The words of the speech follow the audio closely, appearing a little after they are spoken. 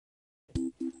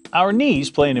Our knees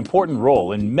play an important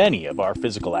role in many of our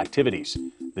physical activities.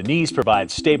 The knees provide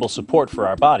stable support for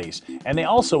our bodies, and they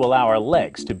also allow our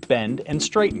legs to bend and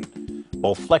straighten.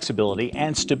 Both flexibility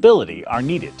and stability are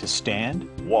needed to stand,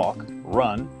 walk,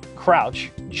 run, crouch,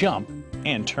 jump,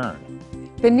 and turn.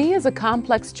 The knee is a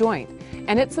complex joint,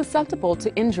 and it's susceptible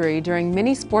to injury during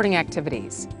many sporting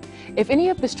activities. If any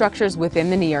of the structures within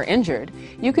the knee are injured,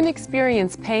 you can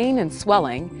experience pain and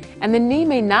swelling, and the knee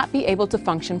may not be able to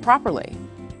function properly.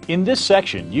 In this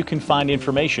section, you can find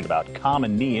information about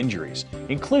common knee injuries,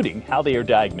 including how they are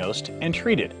diagnosed and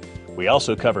treated. We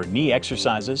also cover knee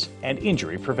exercises and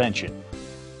injury prevention.